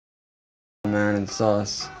man, it's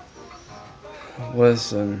us.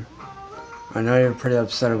 Listen, I know you're pretty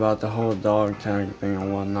upset about the whole dog tag thing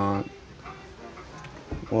and whatnot.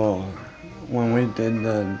 Well, when we did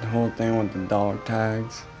the whole thing with the dog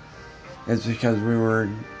tags, it's because we were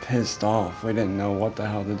pissed off. We didn't know what the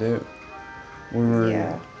hell to do. We were,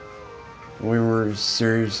 Yeah. we were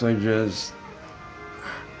seriously just,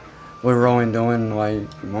 we were only doing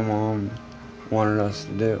like my mom wanted us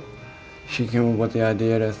to do. She came up with the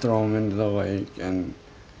idea to throw them into the lake, and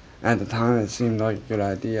at the time it seemed like a good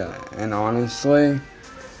idea. And honestly,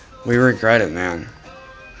 we regret it, man.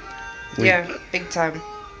 We Yeah, big time.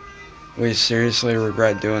 we seriously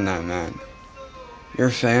regret doing that, man. You're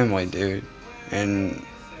family, dude, and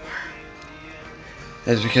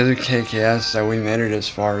it's because of KKS that we made it as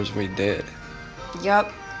far as we did.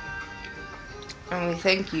 Yup. And we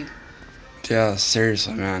thank you. Yeah,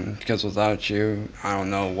 seriously, man. Because without you, I don't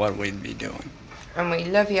know what we'd be doing. And we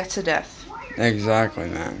love you to death. Exactly,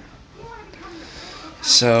 man.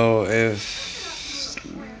 So if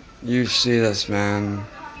you see this, man,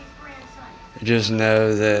 just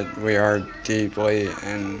know that we are deeply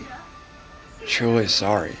and truly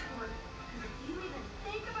sorry.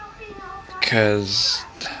 Because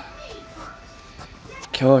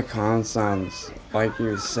Killer Khan sounds, like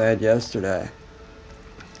you said yesterday,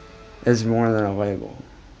 is more than a label.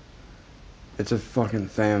 It's a fucking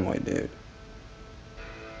family, dude.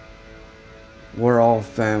 We're all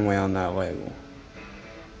family on that label.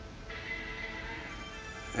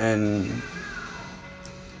 And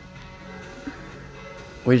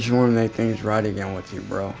we just want to make things right again with you,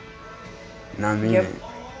 bro. And I mean Yep. it.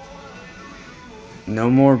 No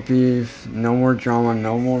more beef, no more drama,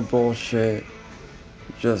 no more bullshit.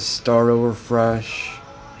 Just start over fresh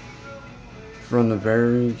from the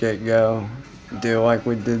very get-go. Do like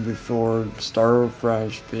we did before. Start over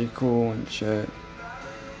fresh. Be cool and shit.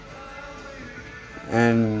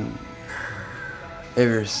 And if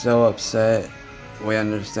you're still upset, we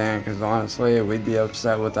understand. Because honestly, we'd be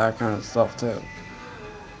upset with that kind of stuff too.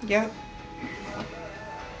 Yep.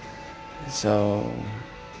 So,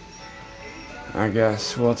 I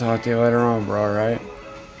guess we'll talk to you later on, bro, right?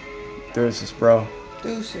 Deuces, bro.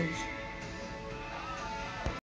 Deuces.